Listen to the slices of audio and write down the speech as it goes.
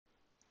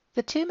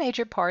The two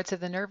major parts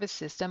of the nervous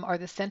system are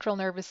the central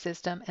nervous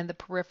system and the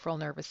peripheral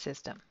nervous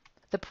system.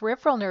 The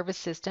peripheral nervous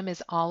system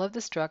is all of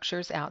the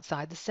structures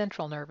outside the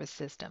central nervous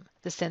system: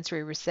 the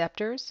sensory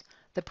receptors,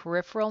 the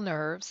peripheral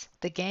nerves,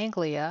 the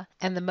ganglia,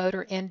 and the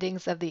motor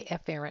endings of the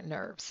efferent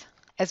nerves.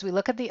 As we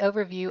look at the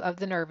overview of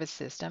the nervous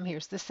system,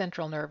 here's the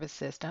central nervous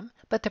system,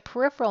 but the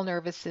peripheral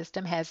nervous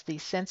system has the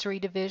sensory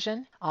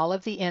division, all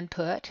of the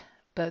input,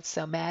 both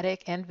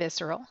somatic and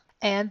visceral,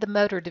 and the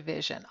motor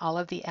division, all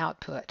of the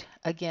output,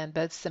 again,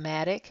 both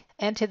somatic,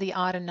 and to the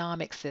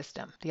autonomic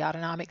system. The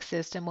autonomic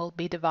system will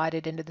be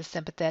divided into the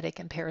sympathetic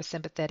and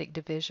parasympathetic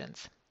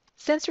divisions.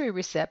 Sensory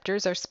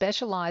receptors are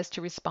specialized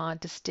to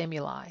respond to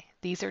stimuli.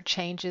 These are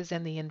changes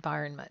in the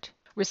environment.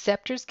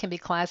 Receptors can be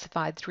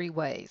classified three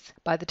ways: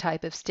 by the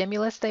type of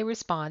stimulus they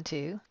respond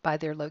to, by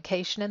their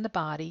location in the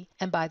body,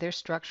 and by their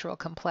structural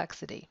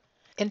complexity.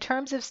 In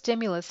terms of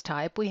stimulus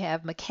type, we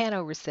have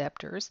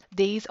mechanoreceptors.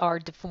 These are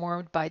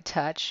deformed by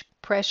touch,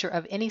 pressure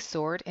of any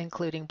sort,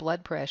 including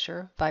blood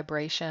pressure,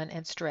 vibration,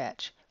 and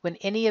stretch. When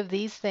any of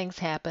these things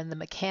happen, the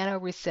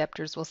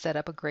mechanoreceptors will set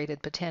up a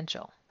graded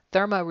potential.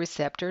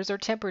 Thermoreceptors are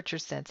temperature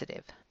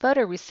sensitive.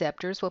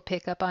 Photoreceptors will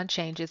pick up on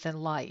changes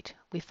in light.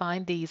 We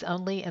find these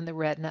only in the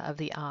retina of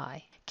the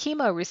eye.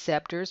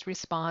 Chemoreceptors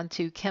respond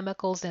to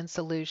chemicals in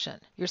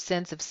solution. Your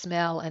sense of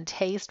smell and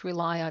taste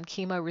rely on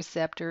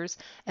chemoreceptors,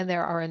 and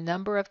there are a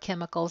number of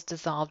chemicals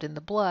dissolved in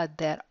the blood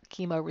that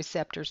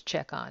chemoreceptors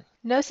check on.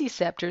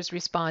 Nociceptors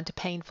respond to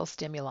painful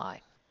stimuli.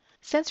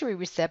 Sensory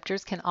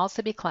receptors can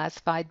also be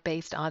classified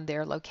based on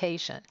their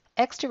location.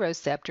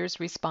 Exteroceptors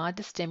respond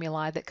to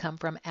stimuli that come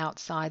from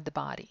outside the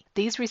body.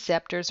 These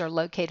receptors are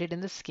located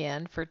in the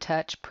skin for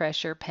touch,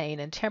 pressure, pain,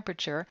 and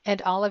temperature,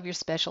 and all of your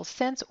special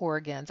sense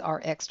organs are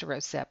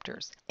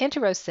exteroceptors.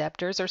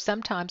 Interoceptors are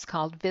sometimes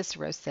called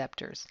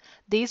visceroceptors.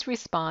 These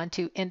respond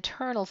to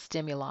internal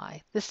stimuli,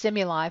 the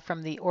stimuli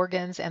from the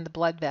organs and the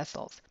blood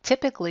vessels.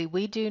 Typically,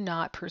 we do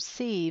not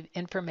perceive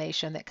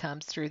information that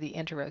comes through the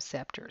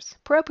interoceptors.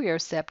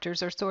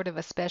 Proprioceptors are sort of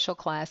a special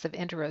class of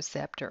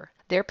interoceptor.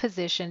 They're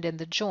positioned in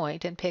the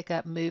joint and pick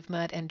up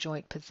movement and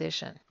joint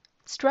position.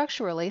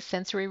 Structurally,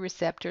 sensory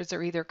receptors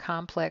are either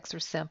complex or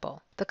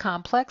simple. The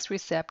complex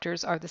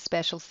receptors are the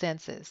special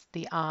senses,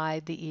 the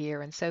eye, the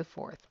ear, and so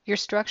forth. Your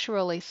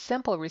structurally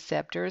simple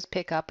receptors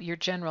pick up your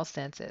general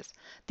senses.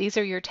 These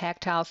are your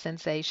tactile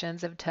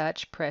sensations of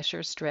touch,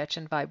 pressure, stretch,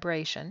 and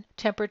vibration,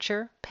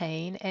 temperature,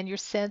 pain, and your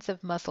sense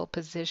of muscle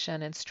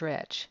position and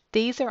stretch.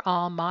 These are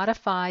all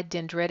modified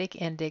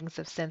dendritic endings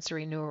of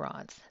sensory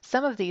neurons.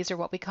 Some of these are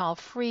what we call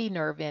free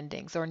nerve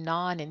endings or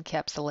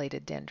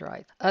non-encapsulated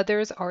dendrites.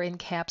 Others are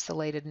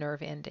encapsulated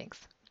nerve endings.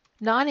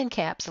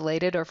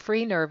 Non-encapsulated or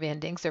free nerve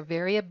endings are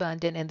very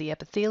abundant in the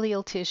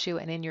epithelial tissue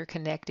and in your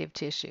connective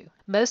tissue.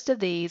 Most of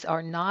these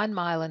are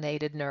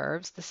non-myelinated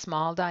nerves, the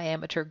small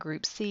diameter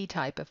group C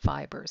type of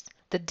fibers.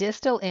 The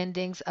distal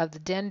endings of the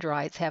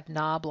dendrites have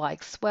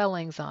knob-like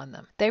swellings on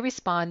them. They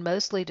respond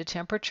mostly to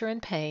temperature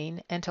and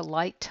pain and to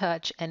light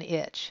touch and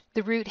itch.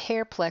 The root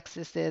hair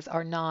plexuses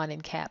are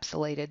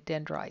non-encapsulated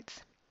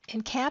dendrites.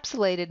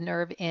 Encapsulated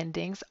nerve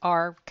endings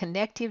are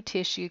connective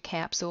tissue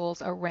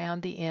capsules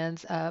around the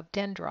ends of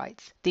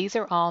dendrites. These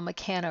are all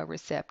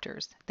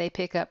mechanoreceptors. They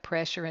pick up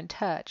pressure and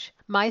touch.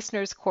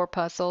 Meissner's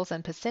corpuscles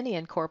and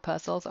Pacinian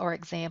corpuscles are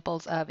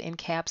examples of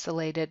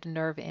encapsulated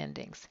nerve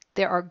endings.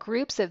 There are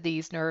groups of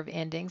these nerve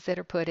endings that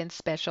are put in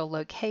special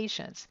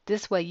locations.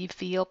 This way you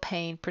feel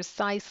pain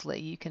precisely.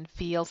 You can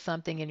feel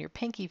something in your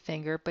pinky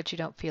finger, but you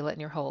don't feel it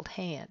in your whole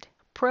hand.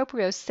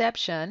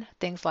 Proprioception,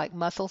 things like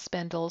muscle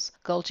spindles,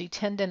 Golgi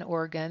tendon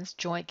organs,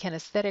 joint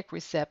kinesthetic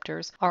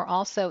receptors, are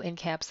also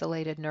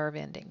encapsulated nerve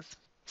endings.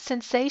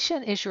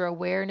 Sensation is your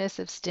awareness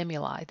of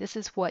stimuli. This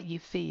is what you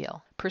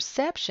feel.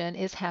 Perception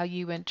is how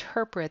you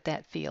interpret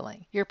that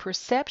feeling. Your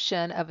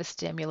perception of a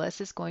stimulus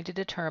is going to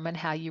determine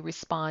how you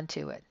respond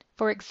to it.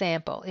 For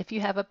example, if you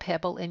have a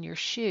pebble in your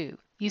shoe,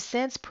 you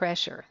sense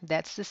pressure,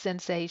 that's the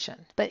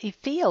sensation, but you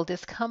feel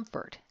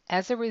discomfort.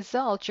 As a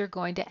result, you're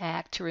going to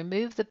act to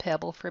remove the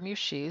pebble from your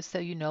shoe so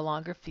you no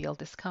longer feel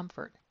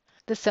discomfort.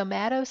 The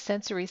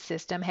somatosensory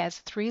system has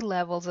three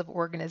levels of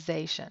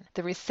organization: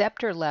 the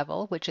receptor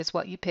level, which is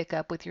what you pick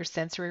up with your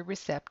sensory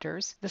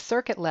receptors, the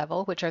circuit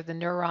level, which are the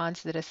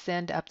neurons that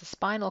ascend up the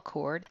spinal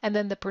cord, and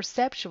then the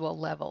perceptual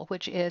level,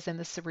 which is in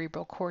the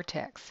cerebral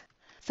cortex.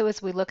 So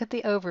as we look at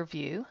the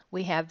overview,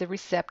 we have the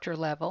receptor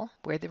level,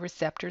 where the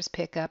receptors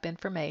pick up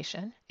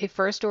information. A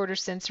first-order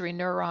sensory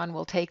neuron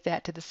will take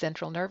that to the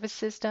central nervous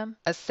system.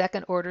 A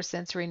second-order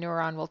sensory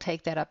neuron will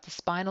take that up the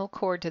spinal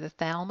cord to the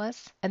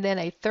thalamus. And then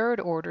a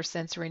third-order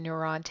sensory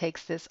neuron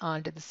takes this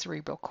onto the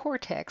cerebral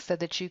cortex so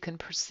that you can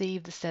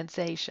perceive the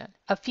sensation.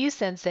 A few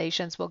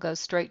sensations will go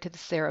straight to the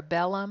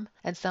cerebellum,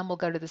 and some will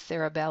go to the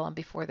cerebellum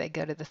before they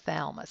go to the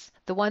thalamus.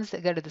 The ones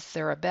that go to the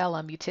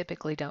cerebellum you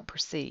typically don't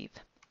perceive.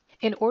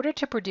 In order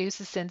to produce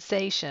a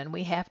sensation,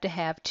 we have to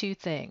have two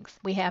things.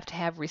 We have to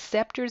have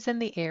receptors in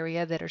the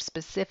area that are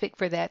specific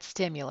for that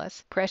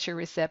stimulus. Pressure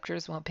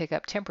receptors won't pick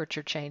up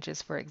temperature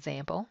changes, for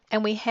example.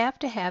 And we have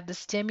to have the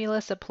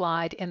stimulus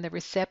applied in the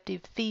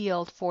receptive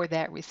field for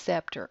that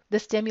receptor. The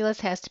stimulus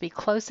has to be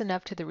close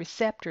enough to the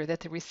receptor that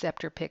the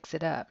receptor picks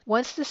it up.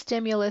 Once the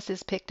stimulus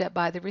is picked up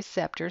by the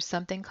receptor,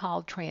 something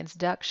called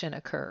transduction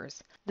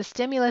occurs. The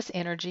stimulus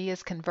energy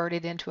is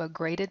converted into a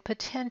graded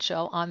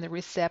potential on the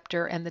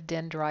receptor and the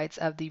dendrites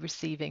of the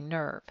receiving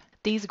nerve.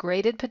 These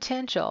graded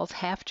potentials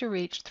have to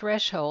reach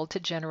threshold to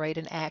generate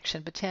an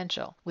action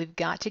potential. We've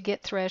got to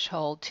get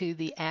threshold to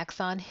the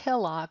axon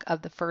hillock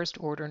of the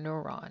first order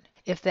neuron.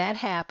 If that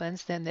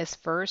happens, then this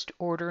first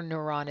order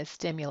neuron is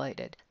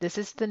stimulated. This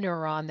is the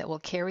neuron that will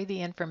carry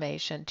the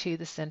information to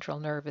the central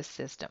nervous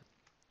system.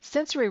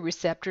 Sensory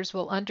receptors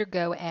will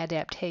undergo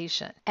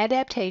adaptation.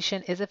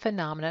 Adaptation is a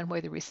phenomenon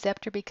where the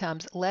receptor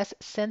becomes less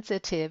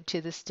sensitive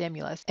to the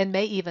stimulus and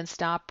may even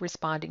stop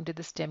responding to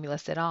the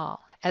stimulus at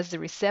all. As the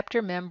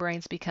receptor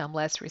membranes become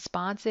less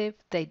responsive,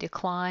 they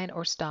decline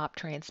or stop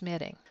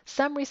transmitting.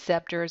 Some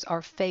receptors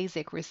are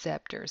phasic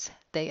receptors.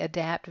 They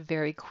adapt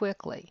very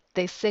quickly.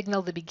 They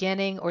signal the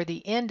beginning or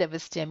the end of a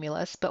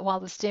stimulus, but while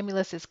the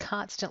stimulus is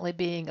constantly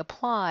being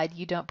applied,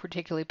 you don't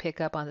particularly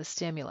pick up on the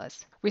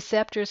stimulus.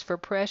 Receptors for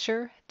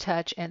pressure,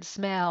 touch, and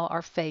smell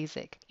are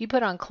phasic. You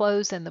put on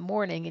clothes in the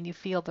morning and you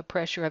feel the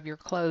pressure of your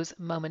clothes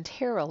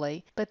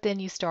momentarily, but then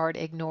you start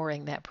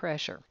ignoring that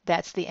pressure.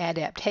 That's the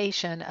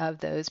adaptation of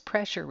those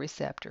pressure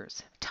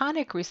receptors.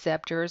 Tonic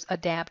receptors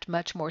adapt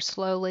much more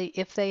slowly,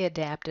 if they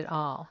adapt at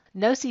all.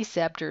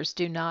 Nociceptors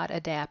do not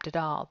adapt at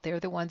all.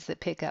 They're the ones that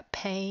pick up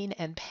pain,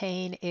 and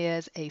pain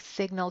is a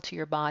signal to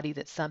your body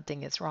that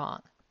something is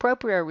wrong.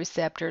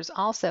 Proprioceptors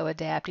also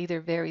adapt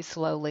either very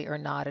slowly or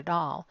not at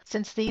all.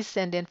 Since these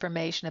send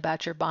information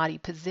about your body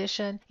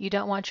position, you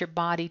don't want your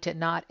body to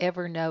not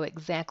ever know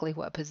exactly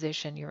what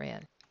position you're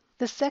in.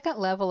 The second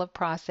level of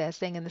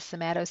processing in the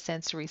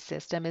somatosensory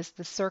system is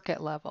the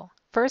circuit level.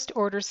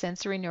 First-order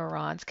sensory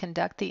neurons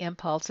conduct the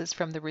impulses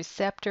from the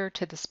receptor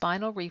to the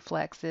spinal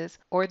reflexes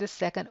or the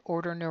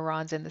second-order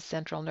neurons in the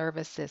central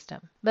nervous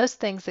system. Most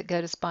things that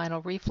go to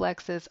spinal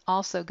reflexes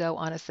also go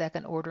on a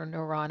second-order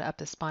neuron up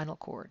the spinal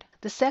cord.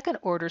 The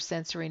second-order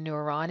sensory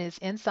neuron is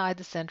inside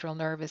the central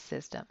nervous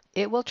system.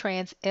 It will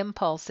trans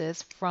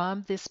impulses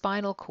from the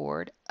spinal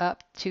cord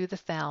up to the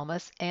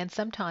thalamus and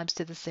sometimes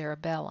to the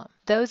cerebellum.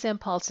 Those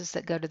impulses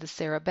that go to the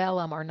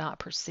cerebellum are not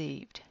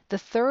perceived. The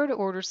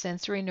third-order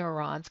sensory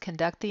neurons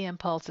conduct the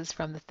impulses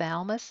from the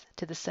thalamus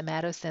to the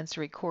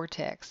somatosensory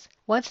cortex.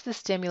 Once the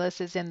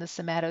stimulus is in the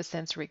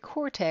somatosensory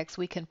cortex,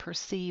 we can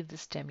perceive the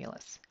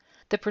stimulus.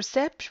 The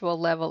perceptual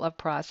level of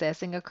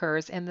processing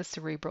occurs in the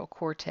cerebral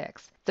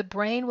cortex. The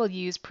brain will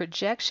use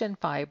projection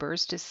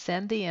fibers to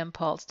send the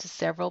impulse to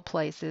several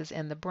places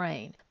in the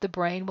brain. The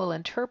brain will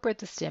interpret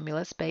the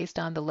stimulus based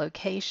on the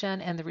location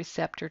and the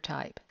receptor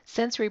type.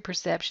 Sensory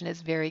perception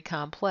is very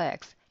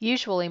complex.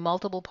 Usually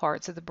multiple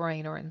parts of the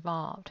brain are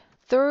involved.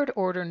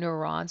 Third-order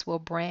neurons will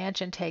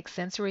branch and take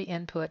sensory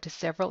input to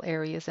several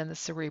areas in the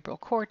cerebral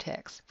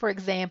cortex. For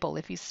example,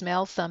 if you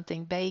smell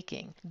something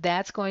baking,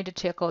 that's going to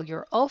tickle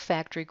your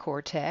olfactory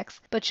cortex,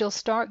 but you'll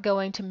start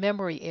going to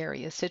memory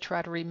areas to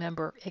try to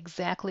remember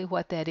exactly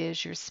what that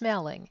is you're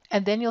smelling.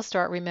 And then you'll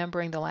start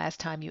remembering the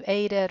last time you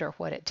ate it or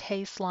what it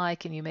tastes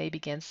like, and you may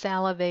begin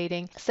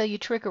salivating. So you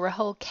trigger a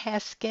whole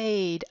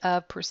cascade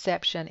of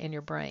perception in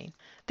your brain.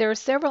 There are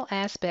several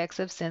aspects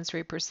of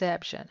sensory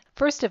perception.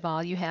 First of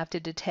all, you have to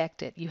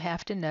detect it. You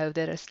have to know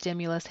that a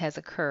stimulus has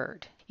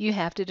occurred. You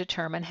have to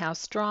determine how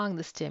strong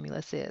the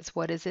stimulus is.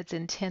 What is its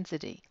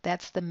intensity?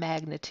 That's the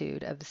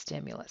magnitude of the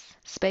stimulus.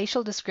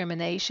 Spatial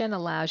discrimination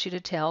allows you to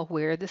tell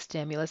where the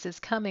stimulus is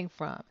coming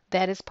from.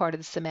 That is part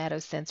of the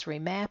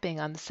somatosensory mapping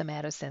on the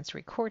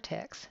somatosensory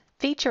cortex.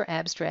 Feature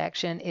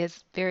abstraction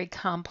is very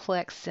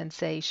complex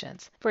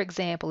sensations. For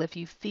example, if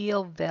you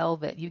feel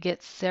velvet, you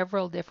get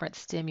several different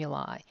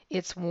stimuli.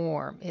 It's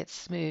warm, it's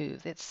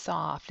smooth, it's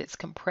soft, it's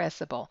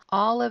compressible.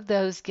 All of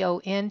those go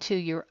into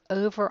your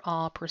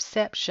overall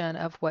perception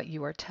of what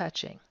you are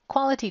touching.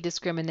 Quality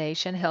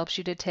discrimination helps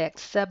you detect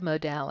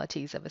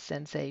submodalities of a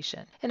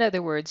sensation. In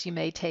other words, you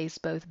may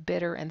taste both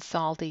bitter and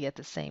salty at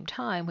the same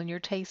time when you're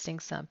tasting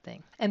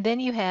something. And then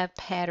you have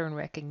pattern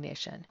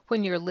recognition.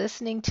 When you're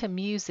listening to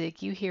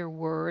music, you hear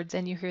words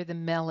and you hear the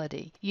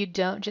melody. You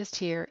don't just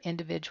hear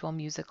individual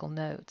musical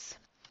notes.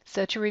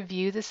 So to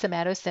review the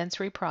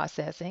somatosensory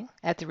processing,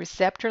 at the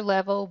receptor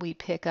level, we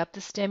pick up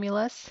the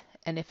stimulus,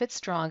 and if it's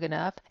strong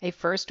enough, a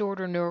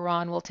first-order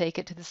neuron will take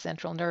it to the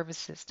central nervous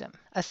system.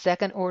 A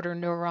second-order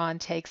neuron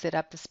takes it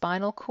up the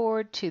spinal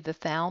cord to the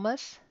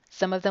thalamus.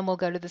 Some of them will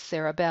go to the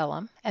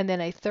cerebellum, and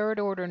then a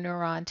third-order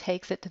neuron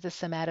takes it to the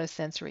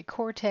somatosensory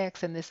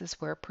cortex, and this is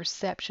where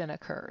perception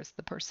occurs,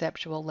 the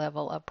perceptual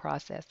level of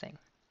processing.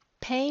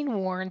 Pain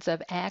warns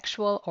of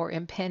actual or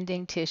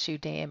impending tissue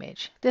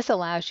damage. This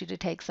allows you to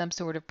take some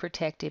sort of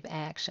protective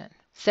action.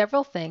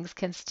 Several things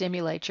can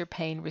stimulate your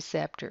pain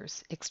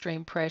receptors: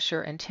 extreme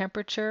pressure and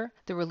temperature,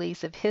 the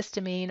release of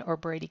histamine or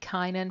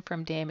bradykinin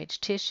from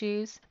damaged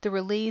tissues, the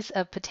release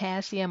of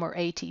potassium or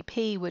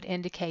ATP would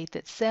indicate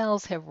that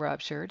cells have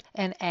ruptured,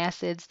 and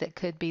acids that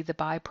could be the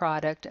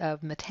byproduct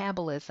of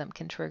metabolism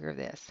can trigger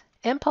this.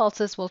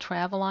 Impulses will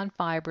travel on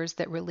fibers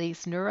that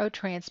release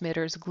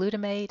neurotransmitters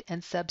glutamate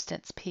and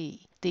substance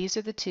P. These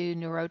are the two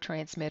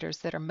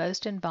neurotransmitters that are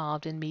most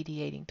involved in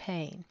mediating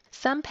pain.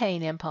 Some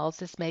pain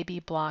impulses may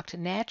be blocked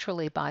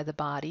naturally by the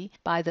body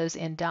by those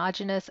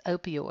endogenous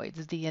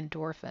opioids, the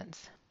endorphins.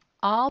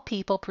 All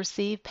people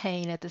perceive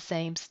pain at the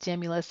same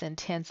stimulus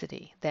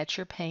intensity. That's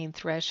your pain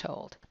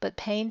threshold. But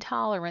pain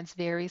tolerance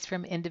varies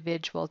from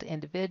individual to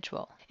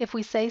individual. If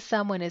we say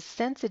someone is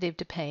sensitive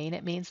to pain,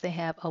 it means they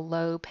have a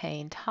low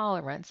pain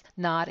tolerance,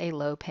 not a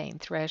low pain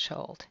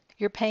threshold.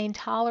 Your pain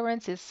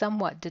tolerance is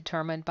somewhat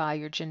determined by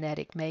your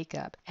genetic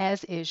makeup,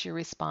 as is your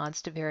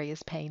response to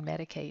various pain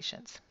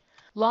medications.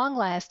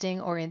 Long-lasting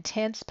or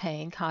intense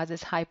pain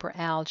causes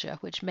hyperalgia,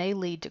 which may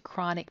lead to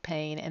chronic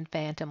pain and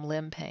phantom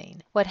limb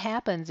pain. What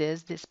happens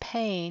is this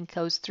pain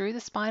goes through the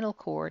spinal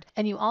cord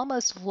and you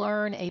almost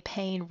learn a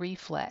pain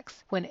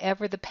reflex.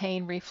 Whenever the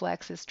pain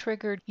reflex is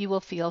triggered, you will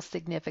feel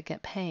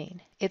significant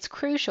pain. It's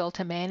crucial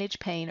to manage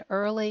pain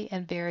early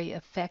and very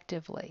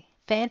effectively.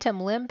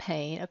 Phantom limb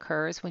pain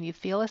occurs when you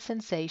feel a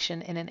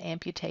sensation in an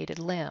amputated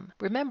limb.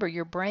 Remember,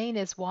 your brain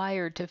is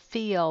wired to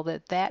feel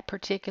that that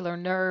particular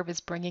nerve is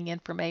bringing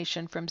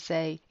information from,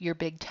 say, your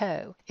big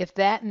toe. If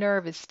that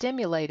nerve is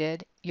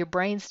stimulated, your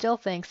brain still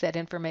thinks that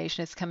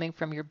information is coming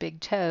from your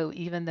big toe,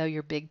 even though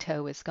your big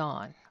toe is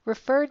gone.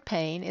 Referred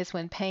pain is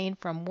when pain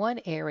from one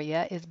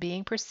area is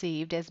being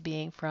perceived as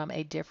being from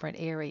a different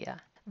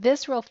area.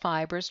 Visceral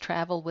fibers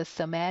travel with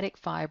somatic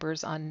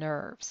fibers on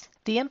nerves.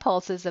 The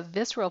impulses of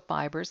visceral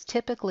fibers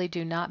typically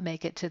do not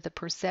make it to the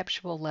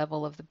perceptual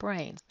level of the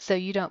brain, so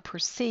you don't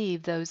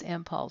perceive those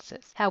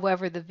impulses.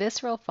 However, the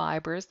visceral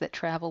fibers that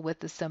travel with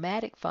the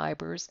somatic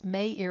fibers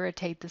may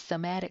irritate the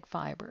somatic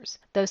fibers.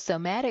 Those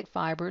somatic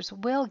fibers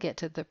will get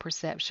to the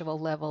perceptual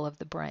level of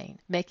the brain,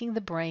 making the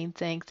brain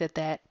think that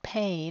that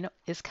pain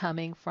is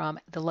coming from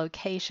the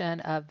location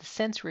of the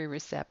sensory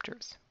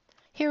receptors.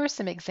 Here are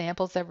some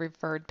examples of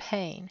referred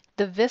pain.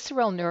 The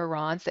visceral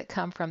neurons that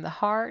come from the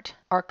heart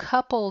are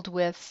coupled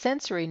with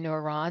sensory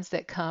neurons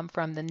that come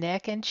from the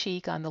neck and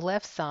cheek on the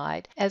left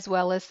side, as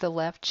well as the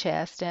left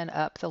chest and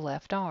up the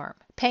left arm.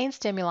 Pain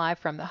stimuli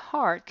from the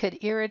heart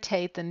could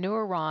irritate the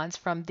neurons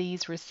from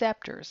these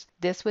receptors.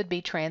 This would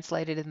be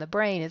translated in the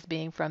brain as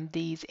being from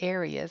these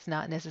areas,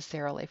 not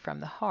necessarily from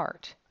the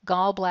heart.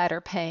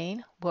 Gallbladder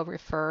pain will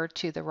refer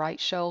to the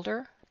right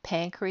shoulder,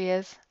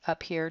 pancreas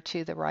up here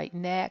to the right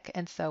neck,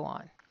 and so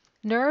on.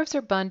 Nerves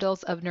are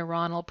bundles of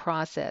neuronal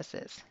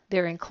processes.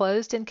 They're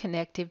enclosed in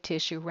connective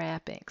tissue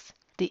wrappings.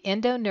 The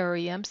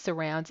endoneurium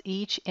surrounds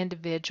each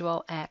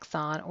individual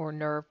axon or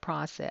nerve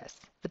process.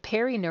 The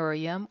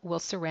perineurium will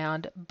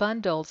surround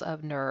bundles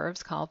of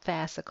nerves called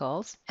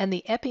fascicles, and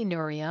the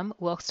epineurium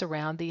will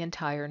surround the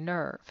entire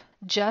nerve.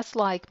 Just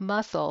like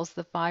muscles,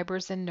 the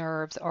fibers and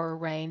nerves are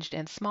arranged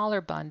in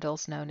smaller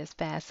bundles known as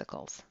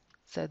fascicles.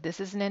 So this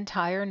is an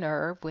entire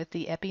nerve with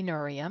the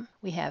epineurium.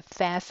 We have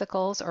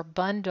fascicles or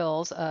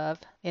bundles of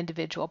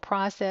individual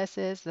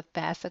processes. The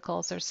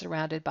fascicles are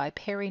surrounded by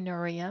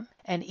perineurium,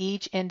 and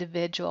each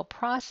individual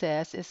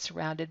process is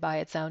surrounded by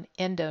its own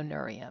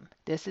endoneurium.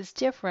 This is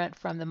different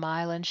from the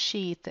myelin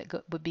sheath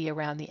that would be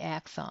around the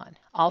axon.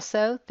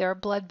 Also, there are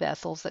blood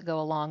vessels that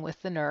go along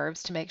with the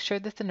nerves to make sure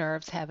that the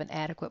nerves have an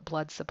adequate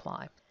blood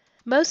supply.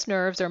 Most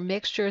nerves are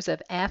mixtures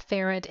of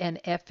afferent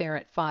and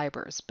efferent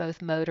fibers,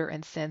 both motor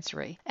and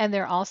sensory, and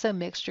they're also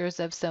mixtures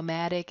of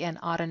somatic and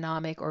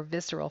autonomic or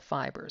visceral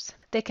fibers.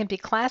 They can be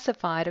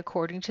classified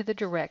according to the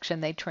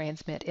direction they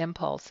transmit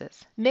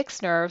impulses.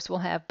 Mixed nerves will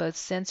have both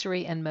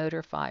sensory and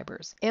motor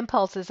fibers.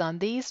 Impulses on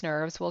these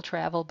nerves will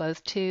travel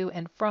both to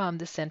and from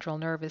the central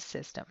nervous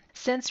system.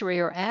 Sensory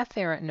or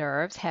afferent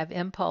nerves have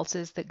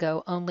impulses that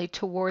go only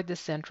toward the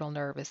central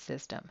nervous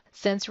system.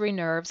 Sensory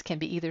nerves can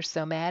be either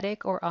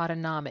somatic or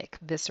autonomic,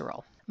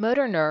 visceral.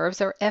 Motor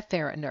nerves are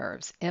efferent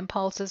nerves.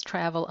 Impulses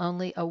travel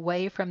only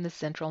away from the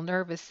central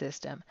nervous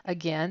system.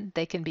 Again,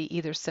 they can be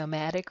either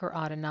somatic or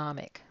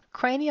autonomic.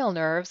 Cranial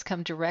nerves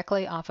come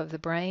directly off of the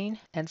brain,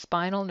 and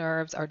spinal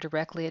nerves are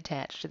directly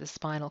attached to the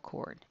spinal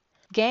cord.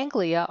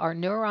 Ganglia are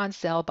neuron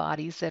cell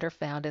bodies that are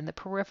found in the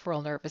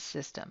peripheral nervous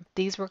system.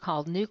 These were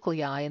called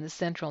nuclei in the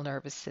central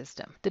nervous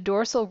system. The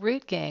dorsal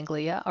root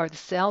ganglia are the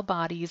cell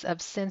bodies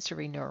of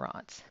sensory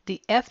neurons.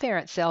 The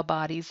efferent cell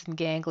bodies and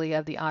ganglia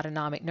of the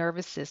autonomic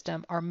nervous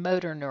system are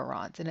motor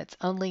neurons, and it's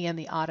only in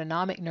the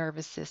autonomic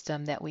nervous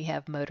system that we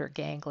have motor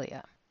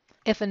ganglia.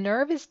 If a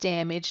nerve is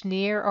damaged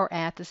near or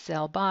at the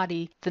cell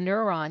body, the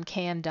neuron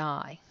can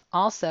die.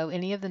 Also,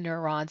 any of the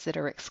neurons that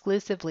are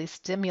exclusively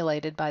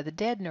stimulated by the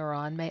dead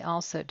neuron may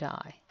also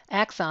die.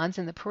 Axons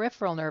in the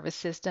peripheral nervous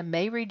system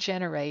may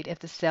regenerate if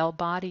the cell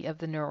body of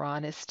the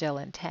neuron is still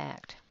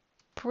intact.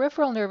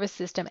 Peripheral nervous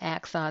system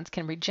axons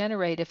can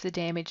regenerate if the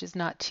damage is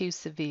not too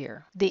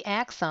severe. The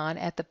axon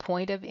at the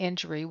point of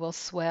injury will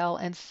swell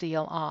and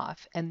seal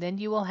off, and then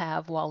you will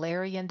have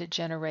Wallerian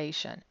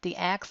degeneration. The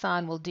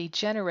axon will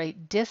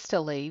degenerate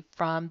distally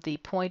from the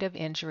point of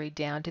injury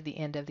down to the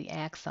end of the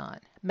axon.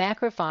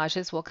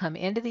 Macrophages will come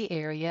into the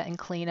area and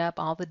clean up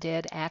all the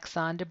dead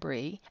axon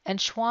debris,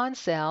 and Schwann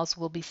cells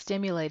will be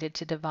stimulated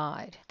to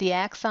divide. The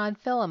axon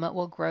filament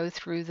will grow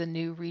through the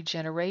new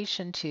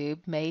regeneration tube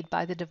made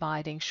by the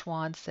dividing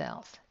Schwann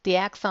cells. The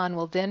axon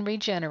will then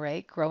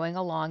regenerate, growing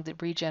along the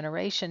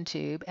regeneration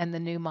tube, and the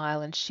new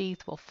myelin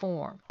sheath will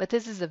form. But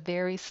this is a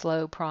very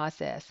slow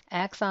process.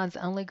 Axons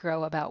only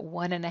grow about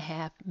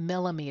 1.5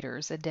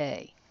 millimeters a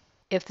day.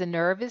 If the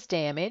nerve is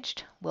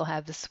damaged, we'll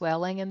have the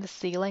swelling and the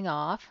sealing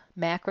off,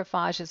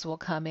 macrophages will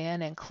come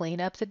in and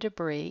clean up the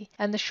debris,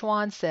 and the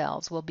Schwann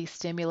cells will be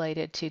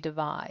stimulated to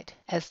divide.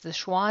 As the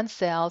Schwann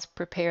cells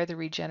prepare the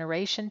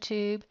regeneration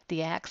tube,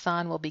 the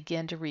axon will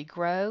begin to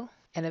regrow,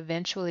 and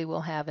eventually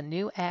we'll have a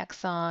new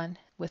axon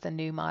with a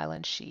new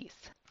myelin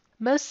sheath.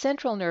 Most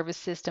central nervous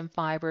system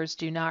fibers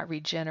do not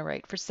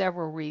regenerate for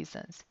several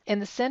reasons. In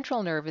the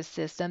central nervous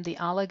system, the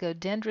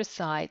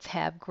oligodendrocytes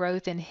have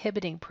growth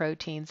inhibiting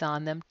proteins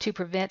on them to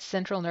prevent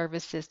central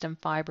nervous system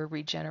fiber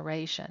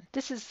regeneration.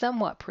 This is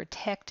somewhat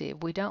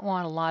protective. We don't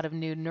want a lot of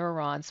new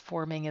neurons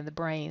forming in the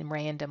brain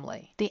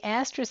randomly. The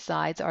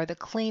astrocytes are the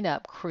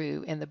cleanup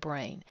crew in the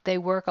brain. They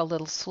work a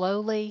little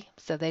slowly,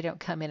 so they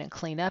don't come in and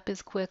clean up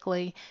as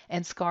quickly,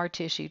 and scar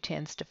tissue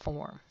tends to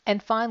form.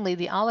 And finally,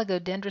 the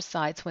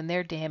oligodendrocytes, when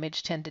they're damaged,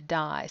 tend to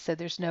die, so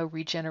there's no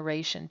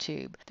regeneration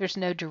tube. There's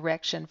no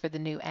direction for the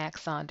new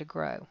axon to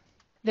grow.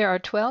 There are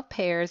 12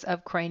 pairs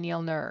of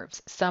cranial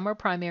nerves. Some are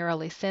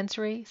primarily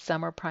sensory,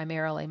 some are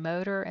primarily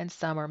motor, and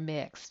some are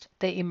mixed.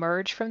 They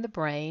emerge from the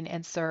brain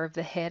and serve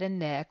the head and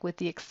neck with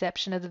the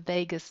exception of the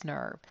vagus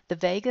nerve. The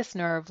vagus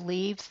nerve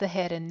leaves the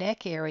head and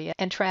neck area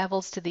and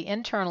travels to the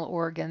internal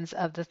organs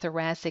of the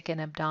thoracic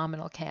and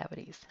abdominal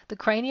cavities. The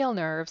cranial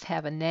nerves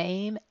have a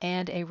name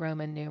and a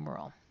Roman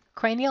numeral.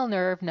 Cranial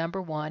nerve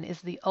number 1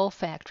 is the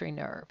olfactory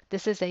nerve.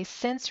 This is a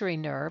sensory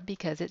nerve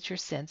because it's your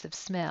sense of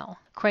smell.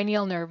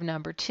 Cranial nerve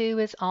number 2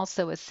 is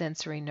also a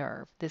sensory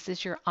nerve. This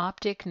is your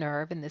optic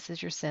nerve and this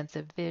is your sense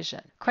of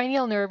vision.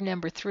 Cranial nerve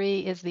number 3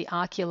 is the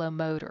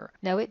oculomotor.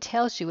 Now it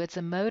tells you it's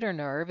a motor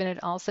nerve and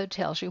it also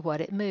tells you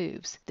what it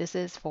moves. This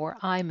is for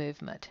eye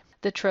movement.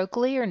 The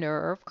trochlear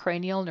nerve,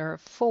 cranial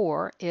nerve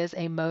 4, is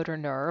a motor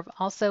nerve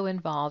also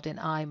involved in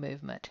eye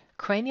movement.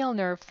 Cranial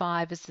nerve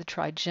 5 is the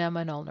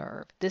trigeminal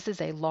nerve. This is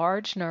a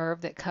large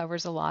nerve that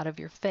covers a lot of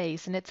your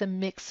face, and it's a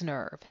mixed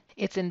nerve.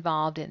 It's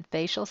involved in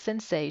facial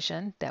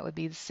sensation, that would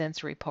be the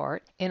sensory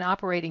part, in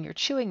operating your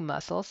chewing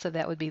muscle, so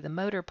that would be the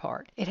motor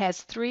part. It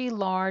has 3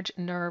 large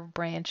nerve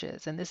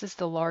branches, and this is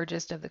the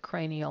largest of the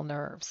cranial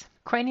nerves.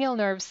 Cranial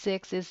nerve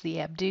 6 is the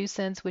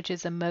abducens, which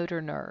is a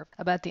motor nerve.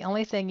 About the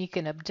only thing you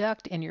can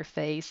abduct in your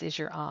face is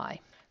your eye.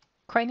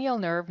 Cranial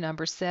nerve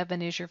number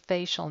 7 is your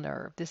facial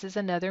nerve. This is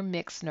another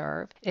mixed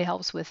nerve. It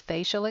helps with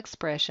facial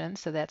expression,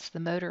 so that's the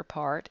motor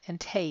part, and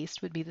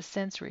taste would be the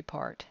sensory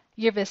part.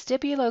 Your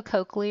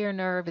vestibulocochlear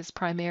nerve is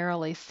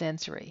primarily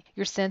sensory.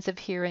 Your sense of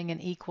hearing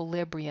and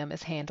equilibrium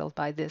is handled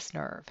by this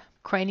nerve.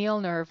 Cranial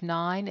nerve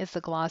 9 is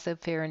the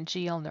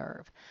glossopharyngeal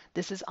nerve.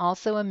 This is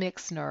also a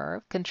mixed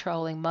nerve,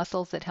 controlling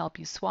muscles that help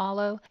you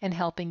swallow and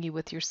helping you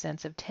with your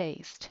sense of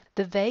taste.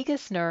 The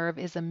vagus nerve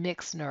is a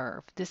mixed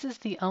nerve. This is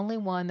the only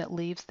one that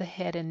leaves the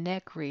head and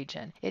neck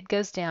region. It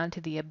goes down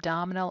to the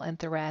abdominal and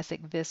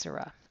thoracic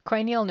viscera.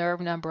 Cranial nerve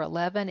number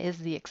 11 is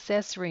the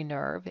accessory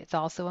nerve. It's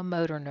also a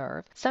motor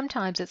nerve.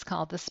 Sometimes it's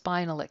called the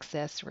spinal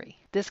accessory.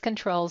 This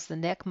controls the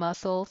neck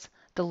muscles,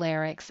 the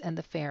larynx, and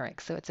the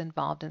pharynx, so it's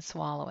involved in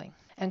swallowing.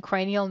 And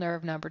cranial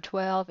nerve number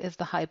 12 is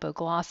the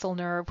hypoglossal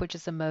nerve, which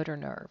is a motor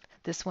nerve.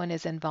 This one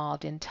is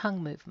involved in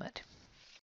tongue movement.